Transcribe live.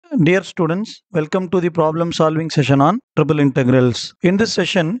Dear students, welcome to the problem solving session on triple integrals. In this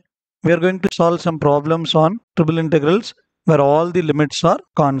session, we are going to solve some problems on triple integrals where all the limits are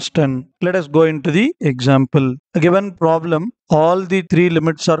constant. Let us go into the example. A given problem, all the three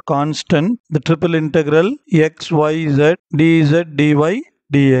limits are constant. The triple integral x, y, z, dz, dy,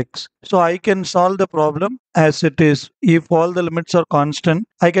 dx. So I can solve the problem as it is. If all the limits are constant,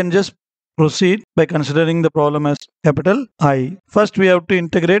 I can just proceed by considering the problem as capital I. First, we have to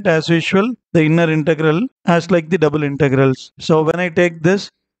integrate as usual the inner integral as like the double integrals. So when I take this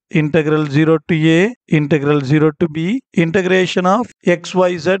integral 0 to a, integral 0 to b, integration of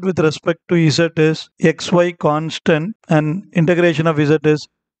xyz with respect to z is xy constant and integration of z is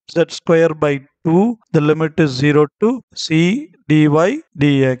z square by 2. The limit is 0 to c dy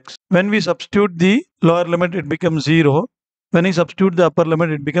dx. When we substitute the lower limit, it becomes 0. When I substitute the upper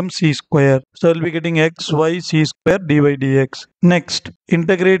limit, it becomes c square. So I will be getting x, y, c square, dy, dx. Next,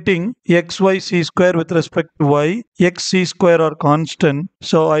 integrating x, y, c square with respect to y, x, c square are constant.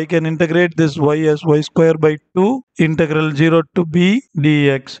 So I can integrate this y as y square by 2, integral 0 to b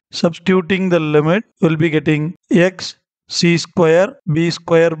dx. Substituting the limit, we will be getting x, c square, b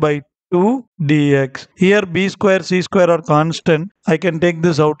square by 2 dx. Here b square c square are constant. I can take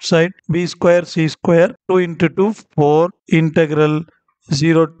this outside. B square c square 2 into 2 4 integral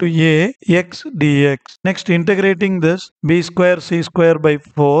 0 to a x dx. Next, integrating this b square c square by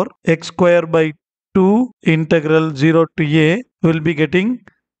 4 x square by 2 integral 0 to a will be getting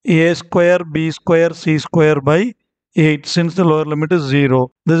a square b square c square by 8 since the lower limit is 0.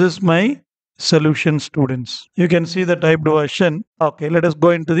 This is my solution, students. You can see the typed version. Okay, let us go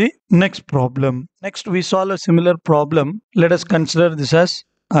into the next problem. Next, we solve a similar problem. Let us consider this as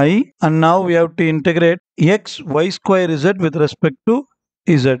I, and now we have to integrate x y square z with respect to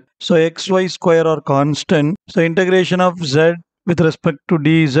z. So x y square are constant. So integration of z with respect to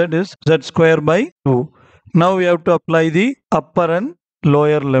dz is z square by 2. Now we have to apply the upper and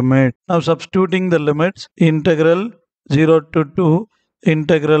lower limit. Now substituting the limits, integral 0 to 2,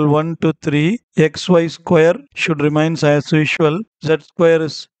 integral 1 to 3, xy square should remain as usual. Z square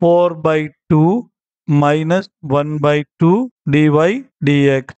is 4 by 2 minus 1 by 2 dy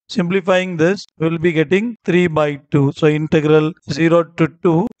dx. Simplifying this, we will be getting 3 by 2. So integral 0 to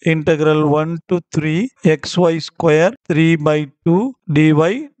 2, integral 1 to 3, xy square 3 by 2 dy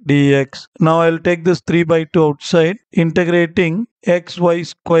dx. Now I will take this 3 by 2 outside. Integrating xy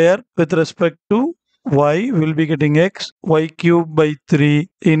square with respect to y will be getting x y cube by 3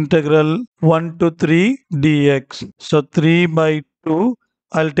 integral 1 to 3 dx. So 3 by 2.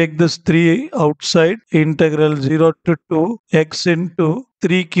 I'll take this 3 outside. Integral 0 to 2 x into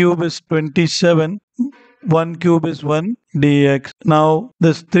 3 cube is 27. 1 cube is 1 dx. Now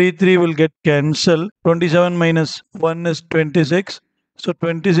this 3 will get cancelled. 27 minus 1 is 26. So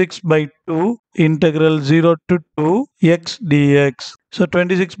 26 by 2 integral 0 to 2 x dx. So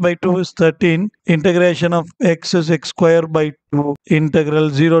 26 by 2 is 13. Integration of x is x square by 2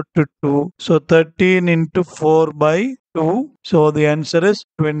 integral 0 to 2. So 13 into 4 by 2. So the answer is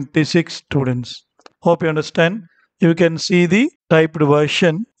 26, students. Hope you understand. You can see the typed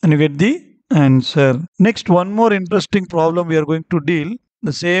version and you get the answer. Next, one more interesting problem we are going to deal.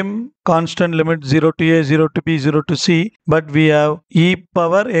 The same constant limit 0 to a, 0 to b, 0 to c, but we have e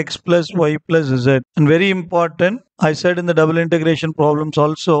power x plus y plus z. And very important, I said in the double integration problems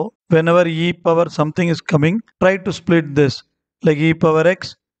also, whenever e power something is coming, try to split this like e power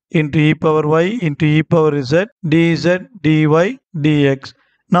x into e power y into e power z, dz, dy, dx.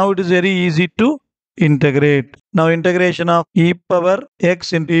 Now it is very easy to integrate. Now integration of e power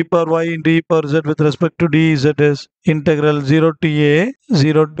x into e power y into e power z with respect to dz is integral 0 to a,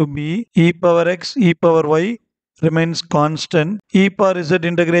 0 to b, e power x, e power y remains constant. E power z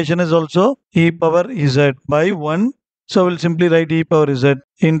integration is also e power z by 1. So we'll simply write e power z.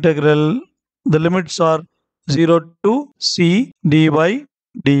 Integral, the limits are 0 to c dy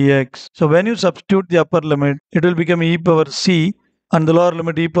dx. So when you substitute the upper limit, it will become e power c and the lower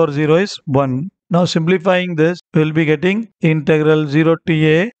limit e power 0 is 1. Now simplifying this, we will be getting integral 0 to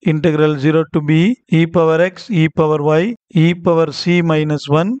a, integral 0 to b, e power x, e power y, e power c minus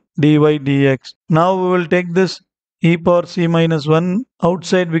 1 dy dx. Now we will take this e power c minus 1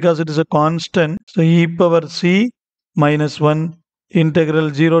 outside because it is a constant. So e power c minus 1 integral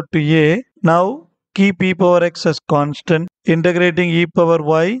 0 to a. Now keep e power x as constant. Integrating e power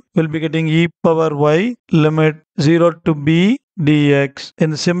y will be getting e power y limit 0 to b dx. In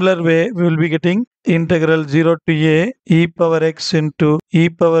the similar way, we will be getting integral 0 to a e power x into e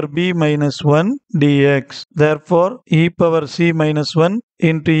power b minus 1 dx. Therefore, e power c minus 1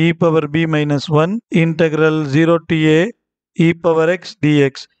 into e power b minus 1 integral 0 to a e power x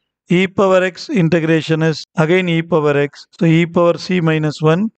dx. e power x integration is again e power x. So e power c minus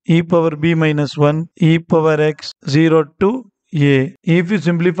 1, e power b minus 1, e power x 0 to a. If you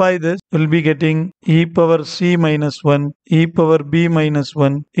simplify this, we'll be getting e power c minus 1, e power b minus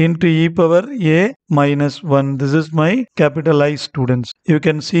 1 into e power a minus 1. This is my capital I, students. You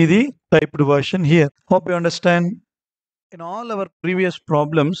can see the typed version here. Hope you understand. In all our previous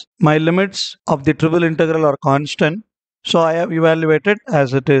problems, my limits of the triple integral are constant. So I have evaluated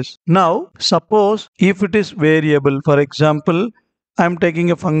as it is. Now, suppose if it is variable, for example, I am taking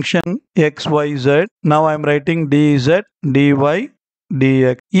a function x, y, z. Now I am writing dz, dy,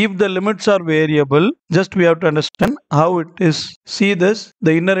 dx. If the limits are variable, just we have to understand how it is. See this,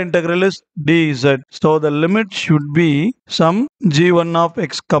 the inner integral is dz. So the limit should be some g1 of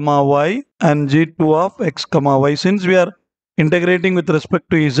x comma y and g2 of x comma y. Since we are integrating with respect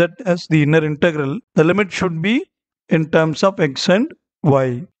to z as the inner integral, the limit should be in terms of x and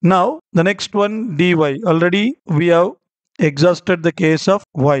y. Now, the next one dy. Already we have exhausted the case of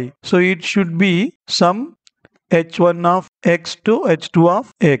y. So it should be some h1 of x to h2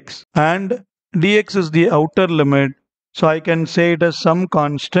 of x. And dx is the outer limit. So I can say it as some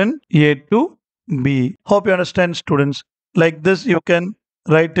constant a to b. Hope you understand, students. Like this, you can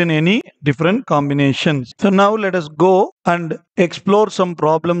write in any different combinations. So now let us go and explore some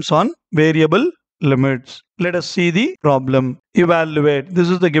problems on variable limits. Let us see the problem. Evaluate. This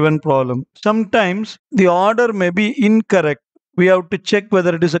is the given problem. Sometimes the order may be incorrect. We have to check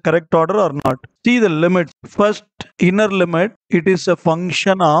whether it is a correct order or not. See the limits. First inner limit, it is a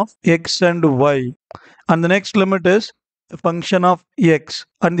function of x and y. And the next limit is a function of x.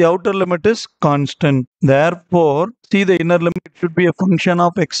 And the outer limit is constant. Therefore, see the inner limit should be a function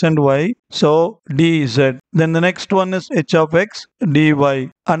of x and y. So dz. Then the next one is h of x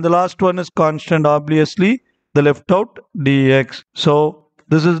dy. And the last one is constant, obviously. The left out dx. So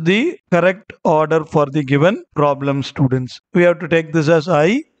this is the correct order for the given problem, students. We have to take this as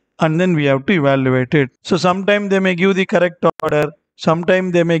I and then we have to evaluate it. So sometimes they may give the correct order.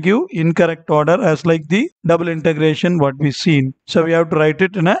 Sometimes they may give incorrect order as like the double integration what we seen. So we have to write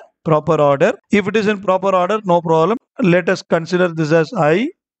it in a proper order. If it is in proper order, no problem. Let us consider this as I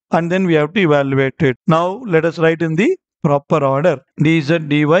and then we have to evaluate it. Now let us write in the proper order. dz,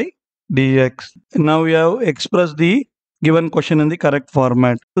 dy, dx. Now we have expressed the given question in the correct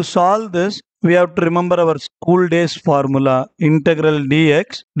format. To solve this, we have to remember our school days formula. Integral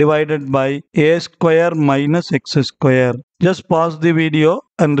dx divided by a square minus x square. Just pause the video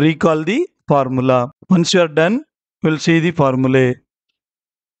and recall the formula. Once you are done, we'll see the formulae.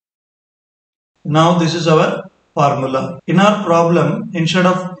 Now this is our formula. In our problem, instead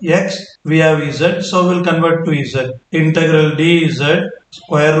of x, we have z. So we'll convert to z. Integral dz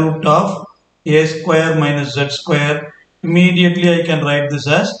square root of a square minus z square. Immediately I can write this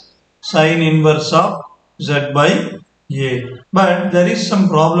as sine inverse of z by a. But there is some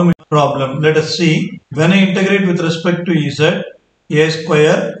problem. Let us see. When I integrate with respect to z, a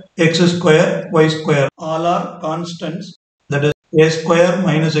square, x square, y square, all are constants. That is a square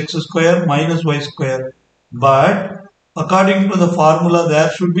minus x square minus y square. But according to the formula,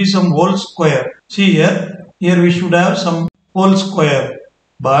 there should be some whole square. See here we should have some whole square.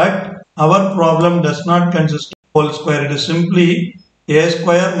 But our problem does not consist of whole square. It is simply a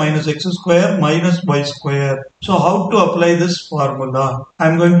square minus x square minus y square. So how to apply this formula? I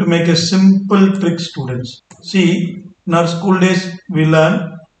am going to make a simple trick, students. See, in our school days we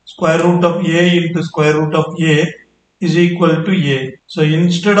learn square root of a into square root of a is equal to a. So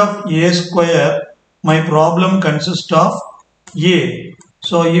instead of a square, my problem consists of a.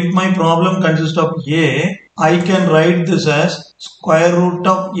 So if my problem consists of a, I can write this as square root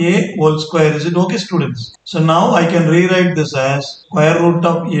of a whole square. Is it okay, students? So now I can rewrite this as square root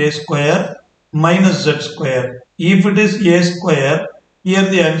of a square minus z square. If it is a square, here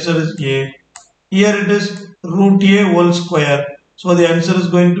the answer is a. Here it is root a whole square. So the answer is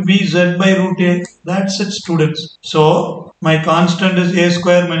going to be z by root a. That's it, students. So my constant is a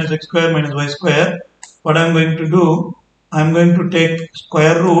square minus x square minus y square. What I am going to do, I am going to take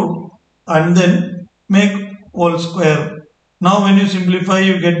square root and then make whole square. Now when you simplify,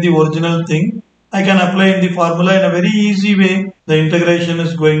 you get the original thing. I can apply in the formula in a very easy way. The integration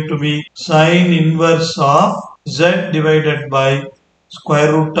is going to be sine inverse of z divided by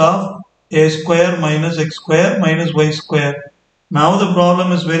square root of a square minus x square minus y square. Now the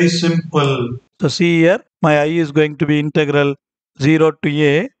problem is very simple. So see here, my I is going to be integral 0 to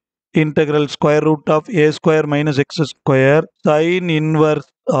a integral square root of a square minus x square sine inverse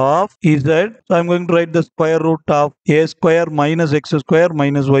of z. So I am going to write the square root of a square minus x square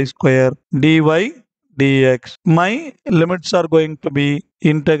minus y square dy dx. My limits are going to be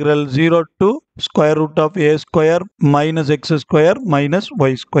integral 0 to square root of a square minus x square minus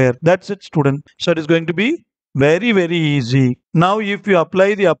y square. That's it, student. So it is going to be very easy. Now if you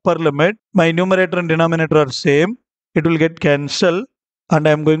apply the upper limit, my numerator and denominator are same. It will get cancelled and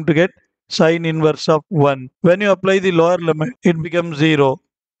I am going to get sine inverse of 1. When you apply the lower limit, it becomes 0.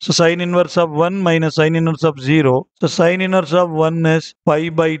 So sine inverse of 1 minus sine inverse of 0. So sine inverse of 1 is pi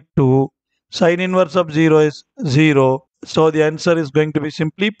by 2. Sine inverse of 0 is 0. So the answer is going to be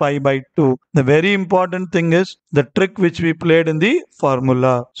simply pi by 2. The very important thing is the trick which we played in the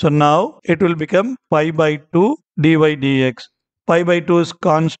formula. So now it will become pi by 2 dy dx. Pi by 2 is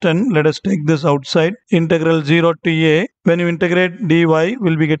constant. Let us take this outside. Integral 0 to a. When you integrate dy,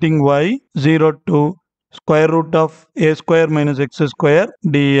 we'll be getting y 0 to square root of a square minus x square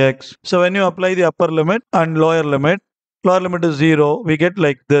dx. So when you apply the upper limit and lower limit is 0, we get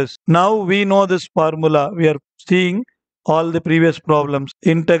like this. Now we know this formula. We are seeing all the previous problems.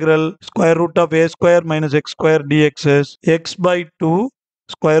 Integral square root of a square minus x square dx is x by 2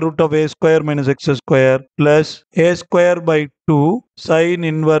 square root of a square minus x square plus a square by 2 sine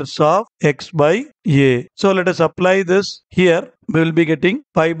inverse of x by a. So let us apply this here. We will be getting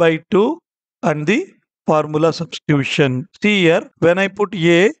pi by 2 and the formula substitution. See here, when I put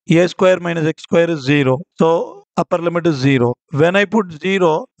a square minus x square is 0. So upper limit is 0. When I put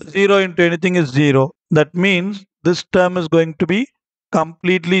 0, 0 into anything is 0. That means this term is going to be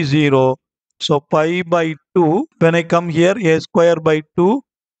completely 0. So pi by 2, when I come here, a square by 2,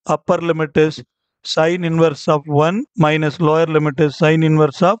 upper limit is sine inverse of 1 minus lower limit is sine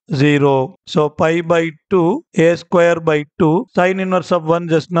inverse of 0. So pi by 2, a square by 2, sine inverse of 1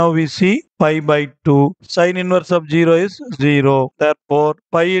 just now we see pi by 2. Sine inverse of 0 is 0. Therefore,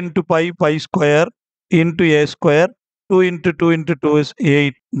 pi into pi square into a square. 2 into 2 into 2 is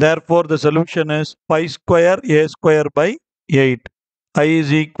 8. Therefore, the solution is pi square a square by 8. I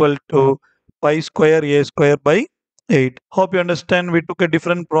is equal to pi square a square by 8. Hope you understand. We took a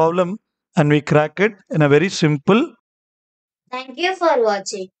different problem and we crack it in a very simple. Thank you for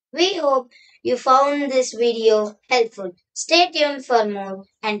watching. We hope you found this video helpful. Stay tuned for more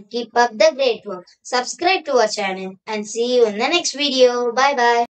and keep up the great work. Subscribe to our channel and see you in the next video. Bye bye.